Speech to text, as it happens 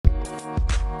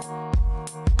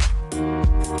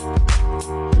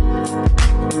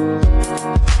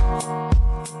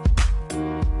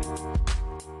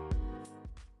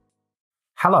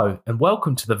Hello, and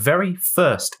welcome to the very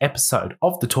first episode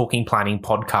of the Talking Planning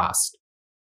podcast.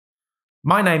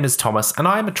 My name is Thomas, and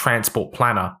I am a transport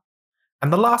planner,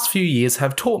 and the last few years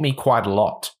have taught me quite a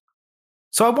lot.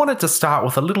 So I wanted to start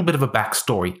with a little bit of a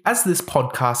backstory, as this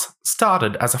podcast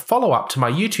started as a follow-up to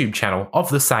my YouTube channel of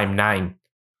the same name,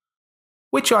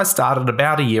 which I started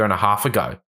about a year and a half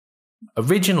ago.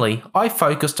 Originally, I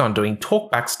focused on doing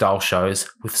talkback style shows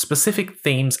with specific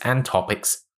themes and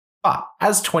topics, but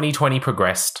as 2020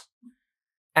 progressed,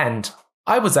 and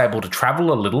I was able to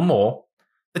travel a little more,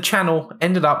 the channel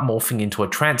ended up morphing into a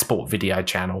transport video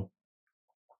channel.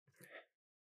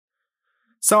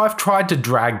 So I've tried to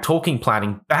drag Talking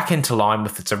Planning back into line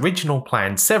with its original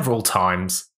plan several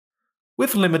times,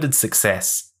 with limited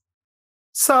success.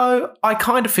 So I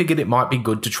kind of figured it might be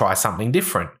good to try something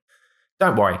different.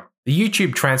 Don't worry, the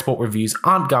YouTube transport reviews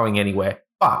aren't going anywhere,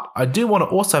 but I do want to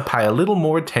also pay a little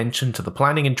more attention to the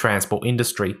planning and transport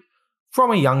industry from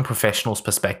a young professional's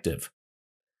perspective.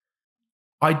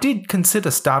 I did consider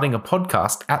starting a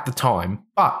podcast at the time,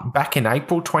 but back in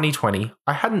April 2020,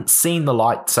 I hadn't seen the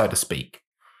light, so to speak.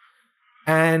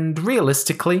 And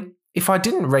realistically, if I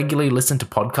didn't regularly listen to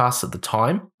podcasts at the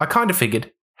time, I kind of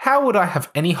figured, how would I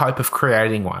have any hope of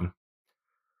creating one?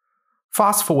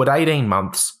 Fast forward 18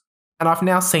 months, and I've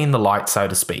now seen the light, so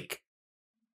to speak.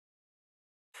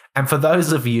 And for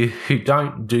those of you who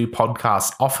don't do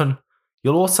podcasts often,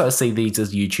 you'll also see these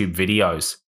as YouTube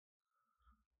videos.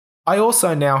 I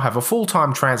also now have a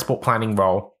full-time transport planning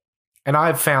role, and I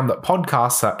have found that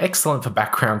podcasts are excellent for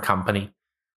background company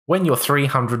when you're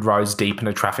 300 rows deep in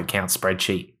a traffic count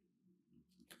spreadsheet.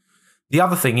 The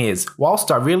other thing is,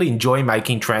 whilst I really enjoy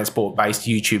making transport-based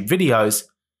YouTube videos,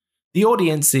 the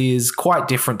audience is quite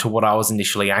different to what I was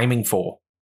initially aiming for.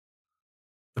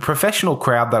 The professional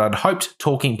crowd that I'd hoped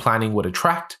Talking Planning would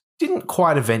attract didn't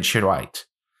quite eventuate,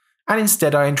 and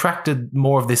instead I attracted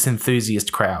more of this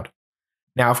enthusiast crowd.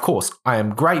 Now, of course, I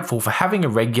am grateful for having a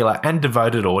regular and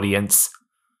devoted audience,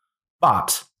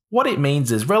 but what it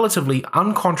means is relatively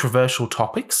uncontroversial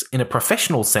topics in a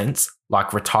professional sense,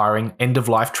 like retiring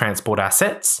end-of-life transport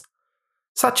assets,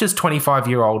 such as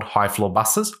 25-year-old high-floor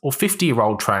buses or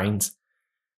 50-year-old trains,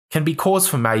 can be cause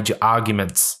for major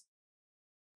arguments.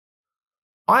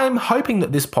 I am hoping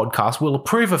that this podcast will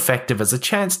prove effective as a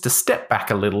chance to step back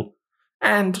a little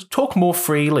and talk more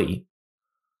freely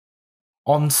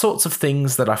on sorts of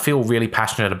things that I feel really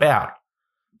passionate about,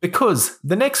 because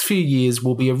the next few years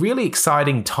will be a really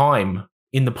exciting time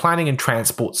in the planning and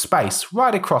transport space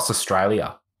right across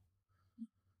Australia.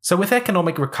 So with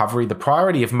economic recovery the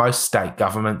priority of most state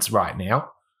governments right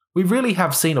now, we really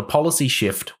have seen a policy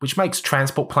shift which makes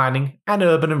transport planning and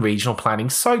urban and regional planning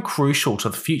so crucial to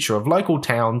the future of local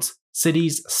towns,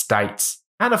 cities, states,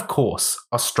 and of course,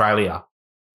 Australia.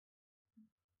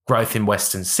 Growth in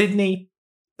Western Sydney,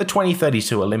 the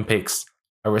 2032 Olympics,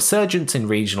 a resurgence in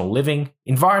regional living,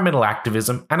 environmental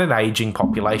activism, and an ageing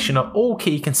population are all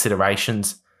key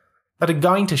considerations that are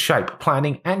going to shape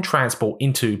planning and transport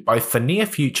into both the near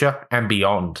future and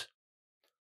beyond.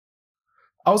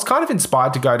 I was kind of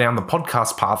inspired to go down the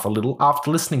podcast path a little after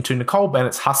listening to Nicole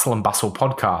Bennett's Hustle and Bustle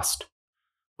podcast,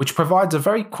 which provides a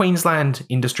very Queensland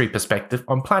industry perspective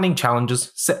on planning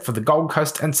challenges set for the Gold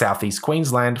Coast and Southeast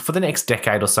Queensland for the next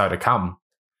decade or so to come.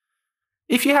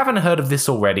 If you haven't heard of this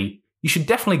already, you should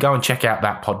definitely go and check out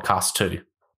that podcast too.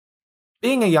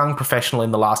 Being a young professional in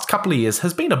the last couple of years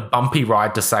has been a bumpy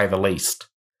ride to say the least.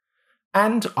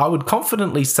 And I would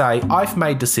confidently say I've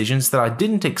made decisions that I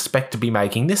didn't expect to be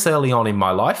making this early on in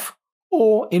my life,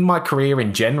 or in my career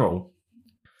in general.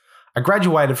 I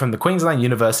graduated from the Queensland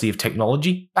University of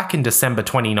Technology back in December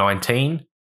 2019,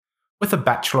 with a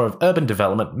Bachelor of Urban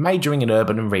Development majoring in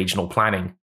urban and regional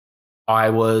planning.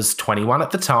 I was 21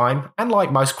 at the time, and like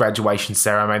most graduation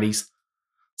ceremonies,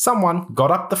 someone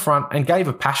got up the front and gave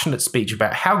a passionate speech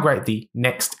about how great the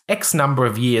next X number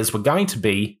of years were going to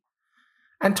be,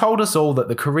 and told us all that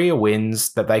the career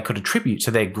wins that they could attribute to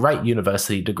their great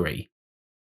university degree.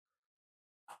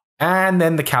 And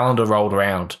then the calendar rolled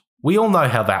around. We all know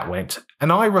how that went,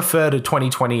 and I refer to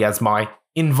 2020 as my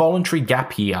involuntary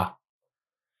gap year.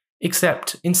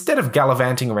 Except, instead of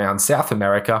gallivanting around South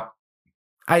America,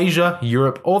 Asia,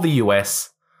 Europe, or the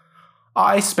US,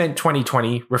 I spent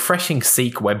 2020 refreshing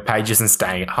Seek web pages and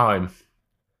staying at home.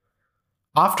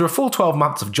 After a full 12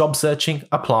 months of job searching,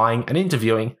 applying, and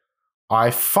interviewing, I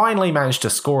finally managed to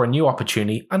score a new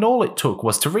opportunity, and all it took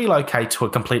was to relocate to a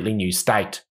completely new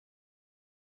state.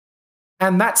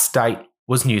 And that state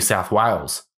was New South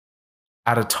Wales.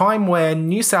 At a time where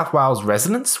New South Wales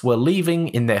residents were leaving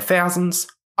in their thousands,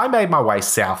 I made my way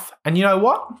south, and you know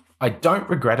what? I don't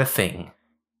regret a thing.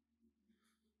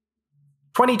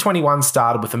 2021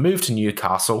 started with a move to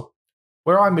Newcastle,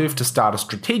 where I moved to start a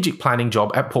strategic planning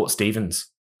job at Port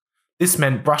Stephens. This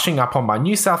meant brushing up on my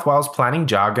New South Wales planning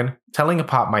jargon, telling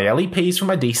apart my LEPs from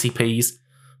my DCPs,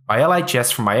 my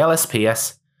LHS from my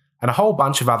LSPS, and a whole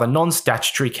bunch of other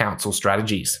non-statutory council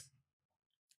strategies.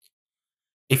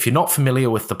 If you're not familiar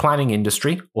with the planning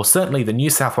industry, or certainly the New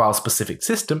South Wales specific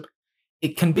system,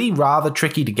 it can be rather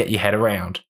tricky to get your head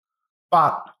around.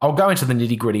 But I'll go into the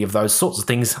nitty-gritty of those sorts of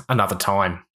things another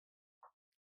time.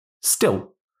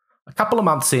 Still, a couple of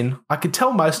months in, I could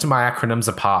tell most of my acronyms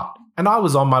apart, and I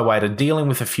was on my way to dealing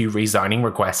with a few rezoning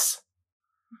requests.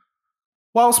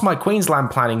 Whilst my Queensland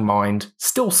planning mind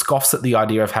still scoffs at the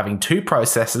idea of having two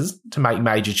processes to make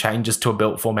major changes to a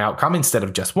built form outcome instead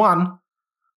of just one,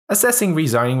 assessing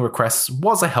rezoning requests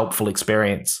was a helpful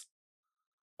experience.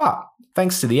 But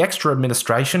thanks to the extra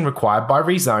administration required by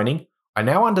rezoning, I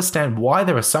now understand why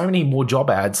there are so many more job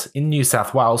ads in New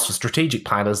South Wales for strategic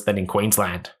planners than in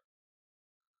Queensland.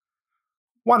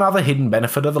 One other hidden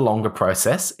benefit of the longer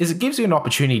process is it gives you an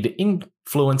opportunity to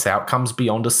influence outcomes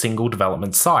beyond a single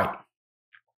development site.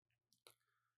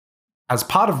 As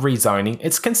part of rezoning,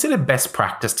 it's considered best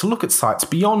practice to look at sites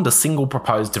beyond a single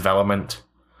proposed development,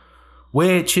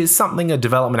 which is something a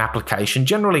development application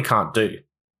generally can't do.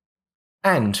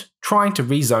 And trying to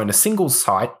rezone a single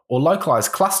site or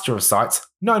localised cluster of sites,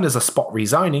 known as a spot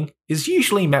rezoning, is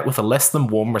usually met with a less than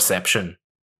warm reception.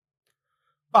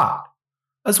 But,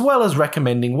 as well as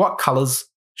recommending what colours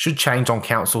should change on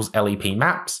Council's LEP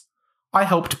maps, I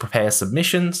help to prepare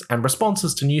submissions and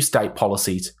responses to new state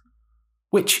policies,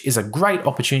 which is a great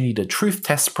opportunity to truth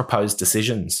test proposed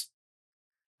decisions.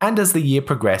 And as the year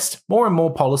progressed, more and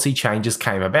more policy changes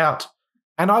came about,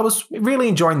 and I was really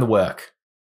enjoying the work.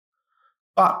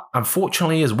 But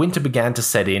unfortunately, as winter began to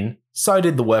set in, so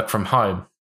did the work from home,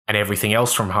 and everything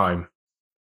else from home.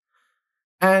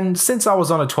 And since I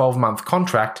was on a 12-month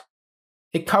contract,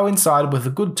 it coincided with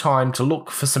a good time to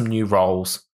look for some new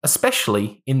roles,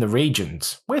 especially in the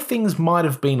regions, where things might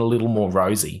have been a little more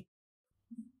rosy.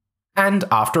 And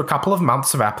after a couple of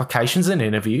months of applications and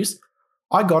interviews,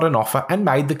 I got an offer and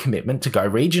made the commitment to go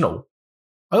regional.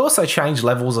 I also changed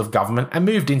levels of government and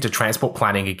moved into transport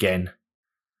planning again.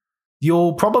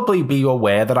 You'll probably be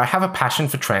aware that I have a passion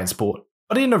for transport,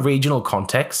 but in a regional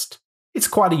context, it's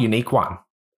quite a unique one.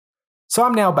 So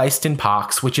I'm now based in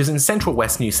Parkes, which is in central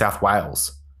west New South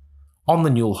Wales, on the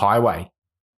Newell Highway.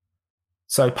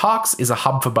 So Parkes is a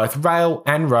hub for both rail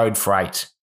and road freight,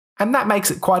 and that makes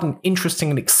it quite an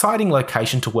interesting and exciting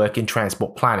location to work in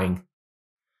transport planning.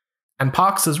 And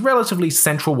Parkes' relatively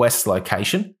central west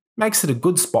location makes it a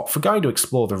good spot for going to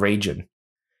explore the region.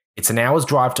 It's an hour's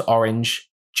drive to Orange,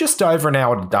 just over an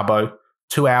hour to Dubbo,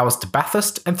 2 hours to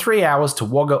Bathurst, and 3 hours to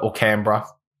Wagga or Canberra.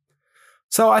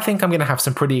 So I think I'm going to have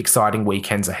some pretty exciting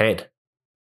weekends ahead.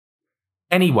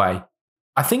 Anyway,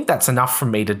 I think that's enough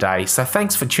from me today, so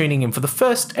thanks for tuning in for the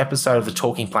first episode of the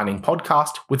Talking Planning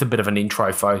podcast with a bit of an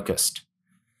intro focused.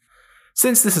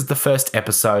 Since this is the first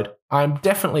episode, I'm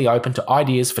definitely open to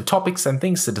ideas for topics and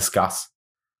things to discuss.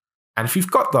 And if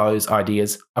you've got those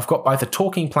ideas, I've got both a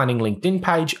Talking Planning LinkedIn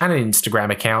page and an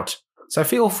Instagram account, so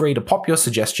feel free to pop your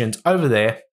suggestions over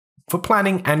there for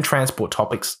planning and transport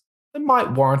topics that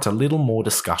might warrant a little more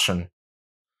discussion.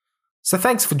 So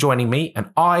thanks for joining me,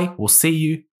 and I will see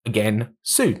you again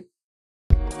soon.